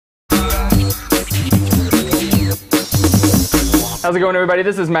How's it going, everybody?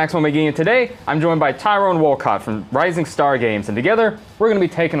 This is Maxwell McGee, and today I'm joined by Tyrone Wolcott from Rising Star Games, and together we're going to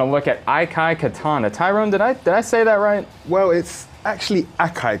be taking a look at Akai Katana. Tyrone, did I say that right? Well, it's actually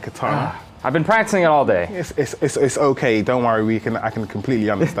Akai Katana. I've been practicing it all day. It's okay. Don't worry. I can completely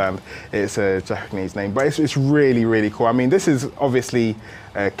understand. It's a Japanese name, but it's really, really cool. I mean, this is obviously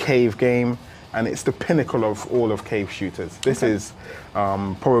a cave game, and it's the pinnacle of all of cave shooters. This is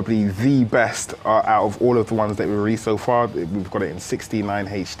probably the best out of all of the ones that we released so far. We've got it in 69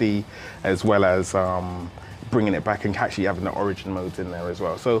 HD, as well as bringing it back and actually having the origin modes in there as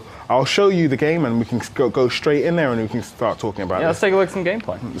well. So I'll show you the game, and we can go straight in there and we can start talking about it. Yeah, let's take a look at some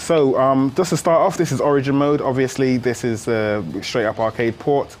gameplay. So just to start off, this is origin mode. Obviously, this is straight up arcade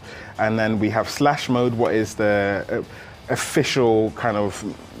port. And then we have slash mode, what is the official kind of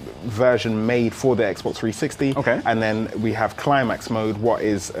version made for the Xbox 360. Okay. And then we have climax mode, what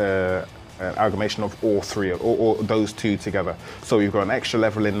is an amalgamation of all three, or those two together. So we've got an extra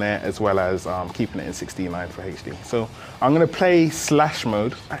level in there, as well as keeping it in 69 for HD. So I'm going to play slash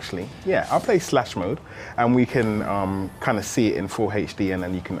mode. Actually, yeah, I'll play slash mode, and we can kind of see it in full HD, and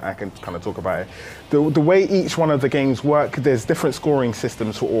then I can kind of talk about it. The way each one of the games work, there's different scoring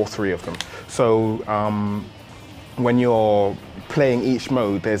systems for all three of them. So when you're playing each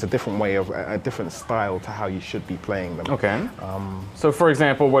mode, there's a different way of a different style to how you should be playing them. Okay. So, for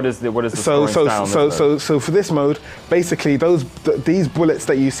example, what is the scoring style? So for this mode, basically these bullets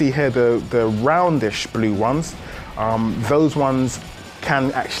that you see here, the roundish blue ones, those ones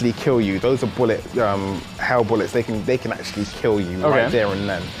can actually kill you. Those are hell bullets. They can actually kill you right there and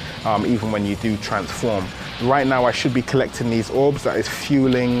then, even when you do transform. Right now, I should be collecting these orbs that is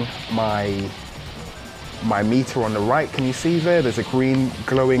fueling my meter on the right. Can you see there? There's a green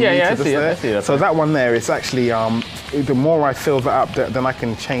glowing meter. Yeah, I see it. So that one there, it's actually, the more I fill that up, then I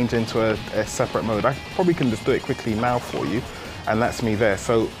can change into a separate mode. I probably can just do it quickly now for you. And that's me there.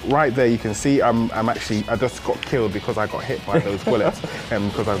 So right there, you can see I just got killed because I got hit by those bullets.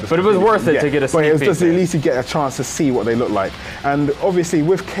 But it was worth it to get a sneak peek. But it was just at least you get a chance to see what they look like. And obviously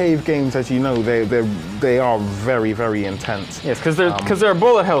with cave games, as you know, they are very, very intense. Yes, because there are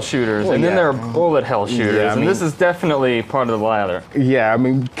bullet hell shooters, and then there are bullet hell shooters, and this is definitely part of the latter. Yeah, I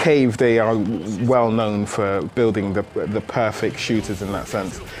mean, cave, they are well known for building the perfect shooters in that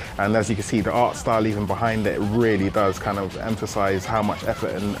sense. And as you can see, the art style even behind it really does kind of emphasize how much effort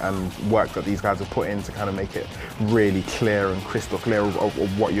and work that these guys have put in to kind of make it really clear and crystal clear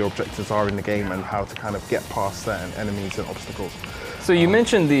of what your objectives are in the game and how to kind of get past certain enemies and obstacles. So you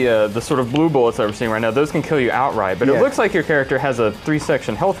mentioned the sort of blue bullets that we're seeing right now. Those can kill you outright, but it looks like your character has a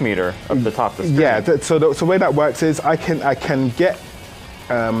 3-section health meter up the top of the screen. Yeah, so the way that works is I can get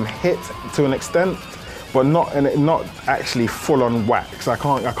hit to an extent, but not actually full on whack. So I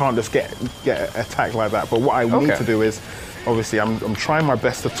can't just get attacked like that. But what I need to do is, obviously, I'm trying my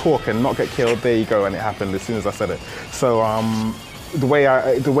best to talk and not get killed. There you go, and it happened as soon as I said it. So the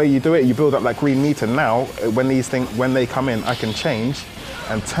way you do it, you build up that green meter. Now, when they come in, I can change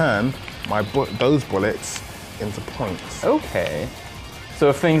and turn those bullets into points. Okay. So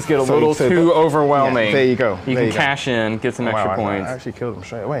if things get a little too overwhelming, there you go. You can cash in, get some extra points. I actually killed them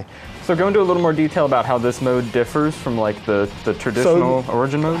straight away. So go into a little more detail about how this mode differs from like the traditional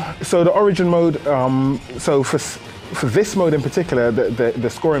origin mode. So the origin mode, so for this mode in particular, the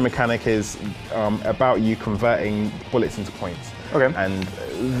scoring mechanic is about you converting bullets into points. Okay. And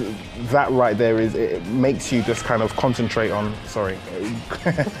that right there it makes you just kind of concentrate on. Sorry.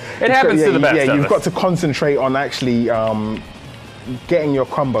 It happens to the best. Yeah, you've got to concentrate on actually getting your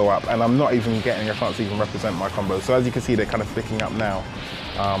combo up, and I'm not even getting a chance to even represent my combo. So as you can see, they're kind of flicking up now.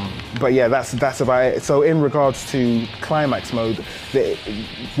 But yeah, that's about it. So in regards to climax mode,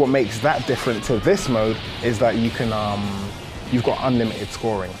 what makes that different to this mode is that you can you've got unlimited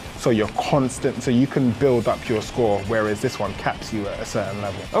scoring. So you're constant, so you can build up your score, whereas this one caps you at a certain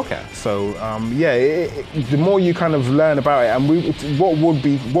level. Okay. So the more you kind of learn about it, and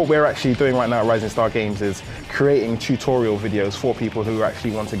what we're actually doing right now at Rising Star Games is creating tutorial videos for people who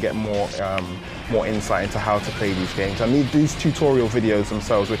actually want to get more insight into how to play these games. And these tutorial videos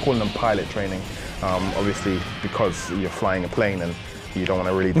themselves, we're calling them pilot training, obviously because you're flying a plane and you don't want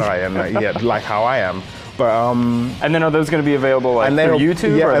to really die, and like how I am. But, and then are those going to be available through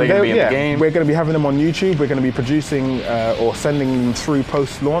YouTube, or are they going to be in the game? We're going to be having them on YouTube. We're going to be producing or sending them through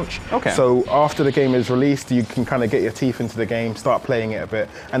post-launch. Okay. So after the game is released, you can kind of get your teeth into the game, start playing it a bit,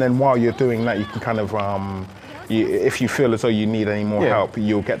 and then while you're doing that, you can kind of if you feel as though you need any more help,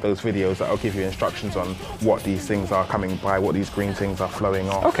 you'll get those videos that'll give you instructions on what these things are coming by, what these green things are flowing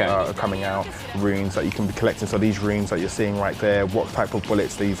off, coming out, runes that you can be collecting. So these runes that you're seeing right there, what type of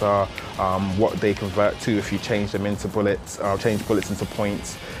bullets these are, what they convert to if you change them into bullets, change bullets into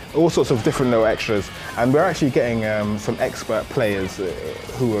points, all sorts of different little extras. And we're actually getting some expert players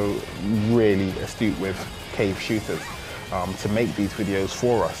who are really astute with cave shooters to make these videos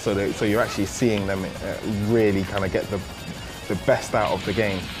for us. So you're actually seeing them really kind of get the best out of the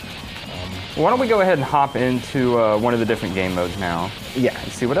game. Why don't we go ahead and hop into one of the different game modes now? Yeah. And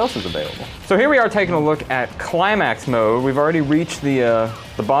see what else is available. So here we are taking a look at climax mode. We've already reached the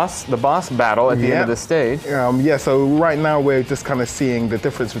boss battle at the end of the stage. Yeah. So right now we're just kind of seeing the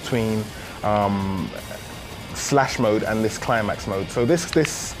difference between slash mode and this climax mode. So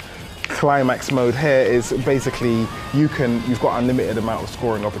this climax mode here is basically you've got unlimited amount of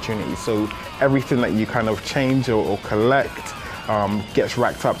scoring opportunities. So everything that you kind of change or collect gets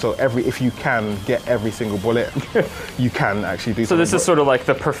racked up. So if you can get every single bullet, you can actually do. So this is sort of like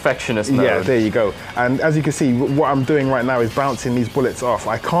the perfectionist mode. Yeah, there you go. And as you can see, what I'm doing right now is bouncing these bullets off.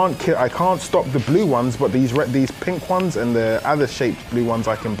 I can't stop the blue ones, but these pink ones and the other shaped blue ones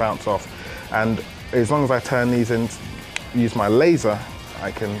I can bounce off. And as long as I turn these and use my laser,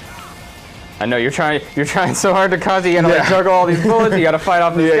 I can. I know you're trying so hard to cause you gotta like, juggle all these bullets. You gotta fight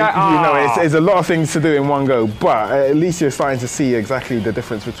off this guy. You know, it's a lot of things to do in one go, but at least you're starting to see exactly the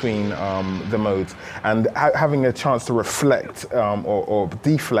difference between the modes, and having a chance to reflect or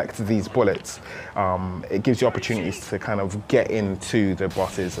deflect these bullets. It gives you opportunities to kind of get into the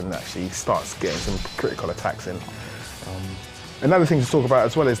bosses and actually start getting some critical attacks in. Another thing to talk about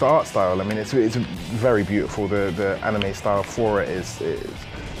as well is the art style. I mean, it's very beautiful. The anime style for it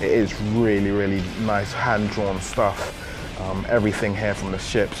is really, really nice hand-drawn stuff. Everything here from the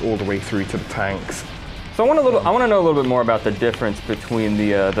ships all the way through to the tanks. So I want to know a little bit more about the difference between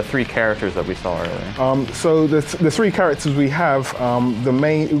the three characters that we saw earlier. So the three characters we have,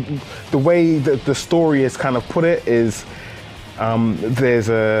 the way that the story is kind of put it is there's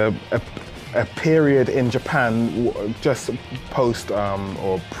a period in Japan just post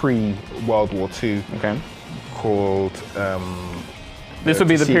or pre-World War II called this would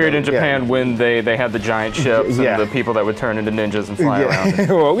be the period in Japan when they had the giant ships and the people that would turn into ninjas and fly around.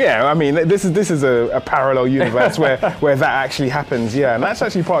 Well, yeah, I mean, this is a parallel universe where that actually happens, and that's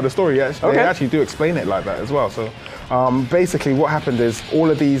actually part of the story. They actually do explain it like that as well. So basically what happened is all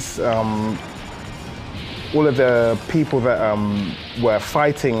of the people that were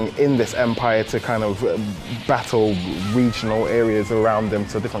fighting in this empire to kind of battle regional areas around them,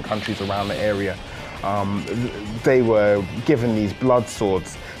 so different countries around the area, they were given these blood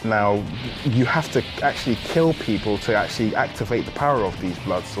swords. Now, you have to actually kill people to actually activate the power of these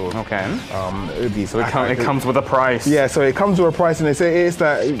blood swords. Okay. So it comes with a price. Yeah, so it comes with a price, and it's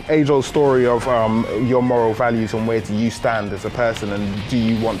that age-old story of your moral values and where do you stand as a person, and do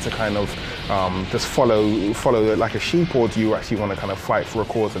you want to kind of just follow it like a sheep, or do you actually want to kind of fight for a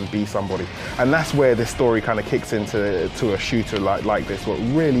cause and be somebody? And that's where this story kind of kicks into a shooter like this, what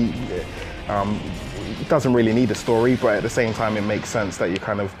really doesn't really need a story, but at the same time it makes sense that you're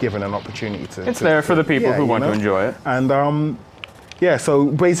kind of given an opportunity to. It's there for the people who want to enjoy it. And so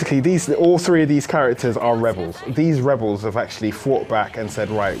basically all three of these characters are rebels. These rebels have actually fought back and said,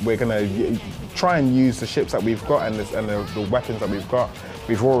 right, we're gonna try and use the ships that we've got and the weapons that we've got.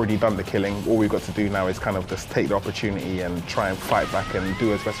 We've already done the killing. All we've got to do now is kind of just take the opportunity and try and fight back and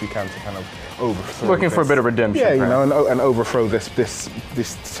do as best we can to kind of overthrow. Looking for a bit of redemption. Yeah, you know, and overthrow this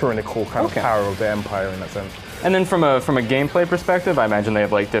tyrannical kind of power of the empire in that sense. And then from a gameplay perspective, I imagine they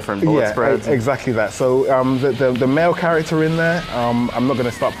have like different bullet spreads. Exactly that. So the male character in there, I'm not going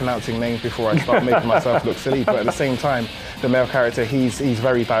to start pronouncing names before I start making myself look silly, but at the same time, the male character, he's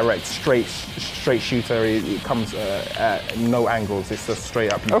very direct, straight shooter. He comes at no angles. It's just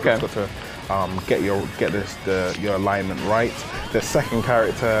straight up. You've just got to get your alignment right. The second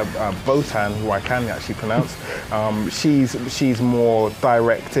character, Botan, who I can actually pronounce, she's more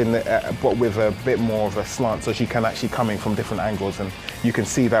direct but with a bit more of a slant, so she can actually come in from different angles, and you can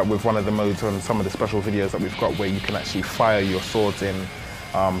see that with one of the modes on some of the special videos that we've got, where you can actually fire your swords in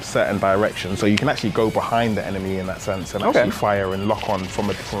certain directions, so you can actually go behind the enemy in that sense and actually fire and lock on from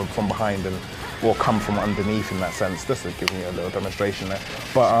behind or come from underneath in that sense. Just to give you a little demonstration there,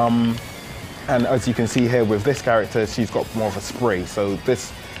 but and as you can see here with this character, she's got more of a spray, so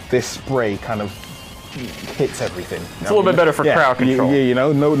this spray kind of hits everything. It's a little bit better for crowd control. You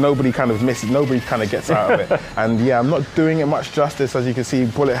know, nobody kind of misses, nobody kind of gets out of it. And I'm not doing it much justice. As you can see,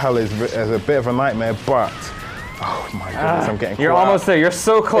 bullet hell is a bit of a nightmare, but Oh my goodness, I'm getting caught You're almost there. You're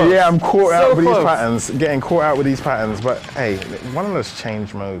so close. Yeah, I'm caught out with close. these patterns, getting caught out with these patterns. But hey, one of those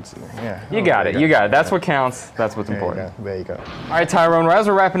change modes, yeah. You got it. You got it. That's what counts. That's what's There you important. go. There you go. All right, Tyrone, as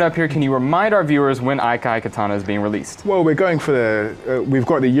we're wrapping up here, can you remind our viewers when Akai Katana is being released? Well, we're going for the, we've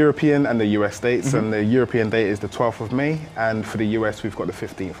got the European and the US dates, and the European date is the 12th of May, and for the US, we've got the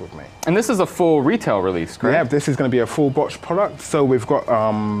 15th of May. And this is a full retail release, correct? Yeah, this is going to be a full box product. So we've got,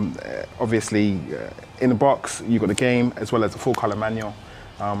 obviously, in the box, you've got the game, as well as a full color manual.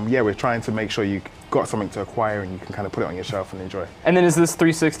 Yeah, we're trying to make sure you got something to acquire and you can kind of put it on your shelf and enjoy. And then is this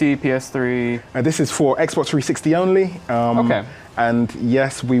 360, PS3? This is for Xbox 360 only. Okay. And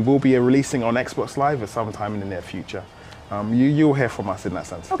yes, we will be releasing on Xbox Live at some time in the near future. You'll hear from us in that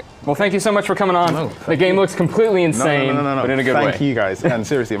sense. Okay. Well, thank you so much for coming on. The game looks completely insane, No. but in a good way. Thank you guys. And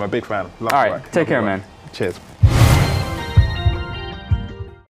seriously, I'm a big fan. Love All the right, work. take Love the care, work. man. Cheers.